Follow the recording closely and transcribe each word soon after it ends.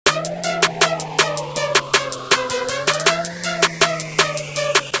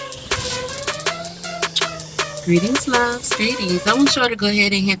Greetings, loves. Greetings. I want y'all to go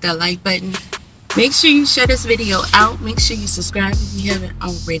ahead and hit that like button. Make sure you share this video out. Make sure you subscribe if you haven't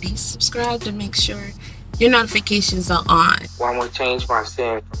already subscribed, and make sure your notifications are on. Well, I'm going to change my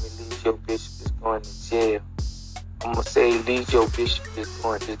saying from Eligio Bishop is going to jail. I'm going to say Eligio Bishop is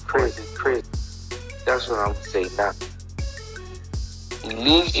going to prison. That's what I'm going to say now.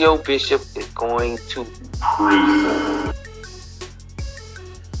 Eligio Bishop is going to prison.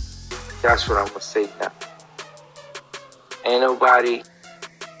 That's what I'm going to say now. Ain't nobody.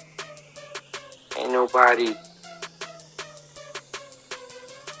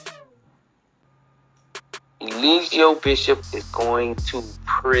 Eligio Bishop is going to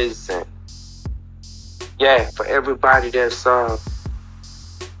prison. Yeah, for everybody that's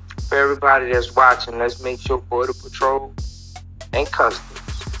watching, let's make sure Border Patrol and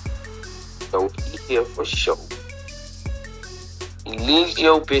Customs don't be here for show.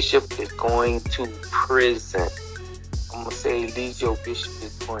 Eligio Bishop is going to prison. I'm gonna say Eligio Bishop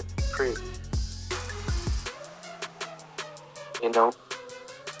is going to prison. You know,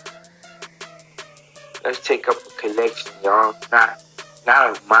 let's take up a collection, y'all. Not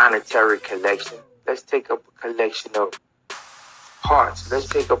a monetary collection. Let's take up a collection of hearts. Let's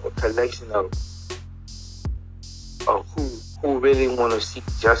take up a collection of who really want to seek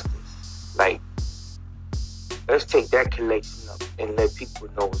justice. Like, let's take that collection up and let people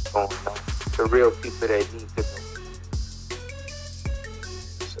know what's going on. The real people that need to know.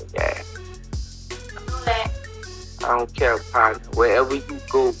 So yeah. I don't care, partner. Wherever you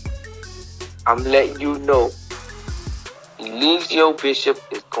go, I'm letting you know Eligio Bishop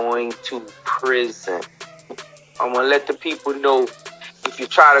is going to prison. I'm going to let the people know, if you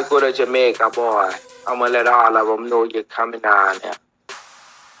try to go to Jamaica, boy, I'm going to let all of them know you're coming on there.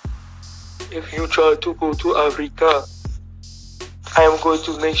 If you try to go to Africa, I am going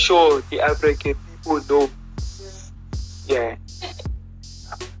to make sure the African people know. Yeah.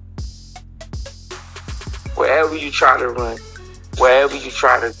 Wherever you try to run, wherever you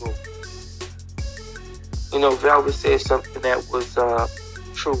try to go. You know, Velvet said something that was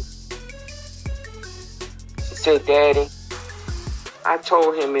true. She said, Daddy, I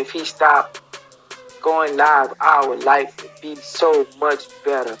told him if he stopped going live, our life would be so much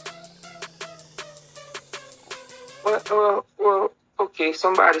better. Well, okay,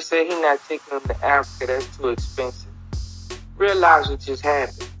 somebody said he's not taking him to Africa, that's too expensive. Realize what just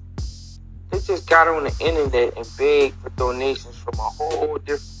happened. They just got on the internet and begged for donations from a whole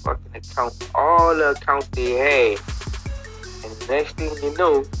different fucking account. All the accounts they had. And the next thing you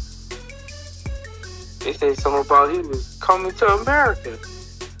know, they said something about he was coming to America.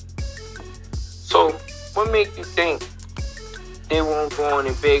 So, what makes you think they won't go on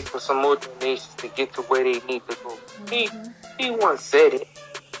and beg for some more donations to get to where they need to go? He once said it.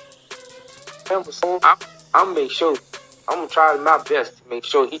 So I'll make sure. I'm gonna try my best to make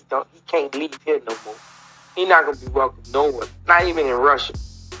sure he can't leave here no more. He not gonna be welcome nowhere. Not even in Russia.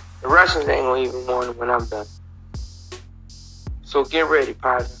 The Russians ain't gonna even want him when I'm done. So get ready,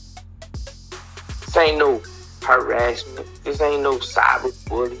 partner. This ain't no harassment. This ain't no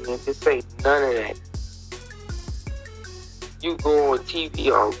cyberbullying. This ain't none of that. You go on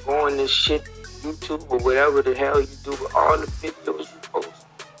TV or go on this shit, YouTube or whatever the hell you do with all the videos you post,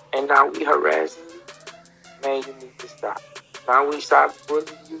 and now we harassing you. Man, you need to stop. Now we stop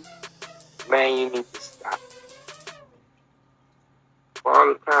bullying you. Man, you need to stop. For all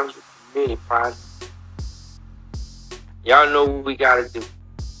the crimes we committed, partner. Y'all know what we gotta do.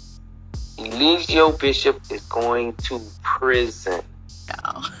 Eligio Bishop is going to prison.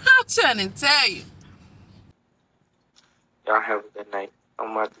 I'm trying to tell you. Y'all have a good night.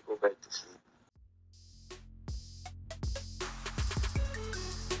 I'm about to go back to sleep.